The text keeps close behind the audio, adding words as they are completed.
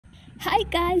Hi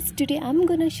guys, today I'm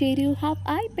gonna share you how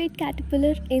I paid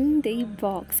caterpillar in the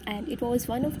box, and it was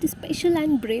one of the special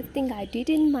and brave thing I did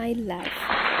in my life.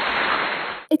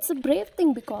 It's a brave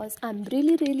thing because I'm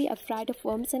really afraid of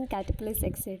worms and caterpillars,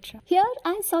 etc. Here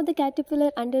I saw the caterpillar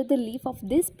under the leaf of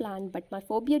this plant, but my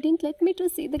phobia didn't let me to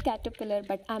see the caterpillar,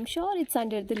 but I'm sure it's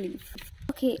under the leaf.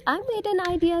 Okay, I made an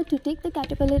idea to take the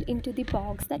caterpillar into the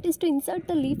box, that is to insert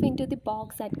the leaf into the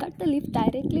box and cut the leaf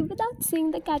directly without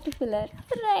seeing the caterpillar.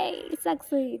 Hooray!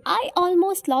 Succeed! I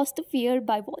almost lost the fear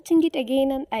by watching it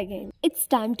again and again. It's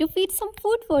time to feed some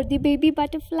food for the baby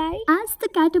butterfly. As the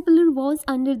caterpillar was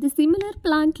under the similar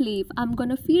plant leaf, I'm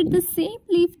gonna feed the same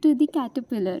leaf to the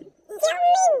caterpillar.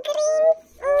 Yummy green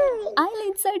food. I'll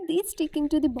insert this stick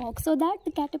into the box so that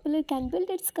the caterpillar can build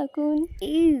its cocoon.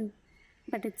 Ew,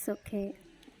 but it's okay.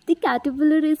 The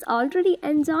caterpillar is already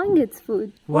enjoying its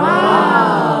food.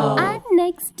 Wow! And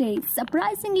next day,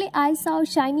 surprisingly, I saw a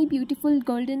shiny, beautiful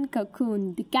golden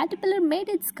cocoon. The caterpillar made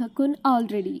its cocoon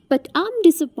already. But I'm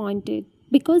disappointed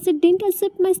because it didn't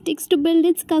accept my sticks to build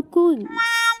its cocoon.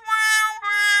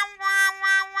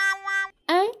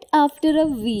 And after a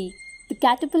week, the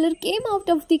caterpillar came out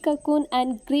of the cocoon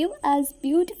and grew as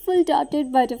beautiful dotted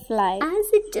butterfly. As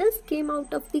it just came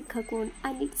out of the cocoon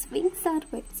and its wings are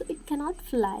wet, so it cannot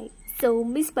fly. So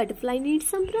Miss Butterfly needs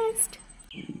some rest.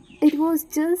 It was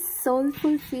just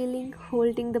soulful feeling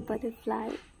holding the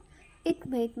butterfly. It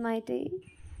made my day.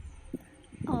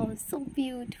 Oh, so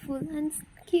beautiful and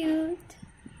cute.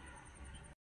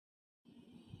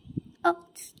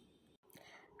 Ouch.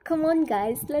 Come on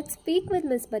guys, let's speak with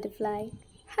Miss Butterfly.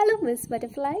 Hello Miss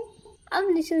Butterfly.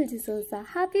 I'm Nishal D'Souza.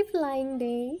 Happy Flying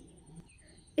Day.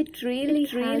 It really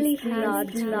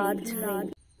has large.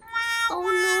 Oh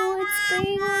no, it's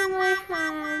staying on my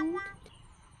hand.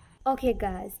 Okay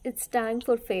guys, it's time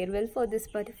for farewell for this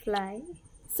butterfly.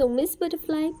 So Miss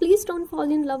Butterfly, please don't fall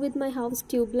in love with my house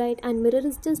tube light and mirror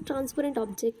is just transparent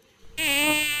object.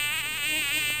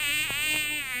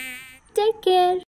 Take care.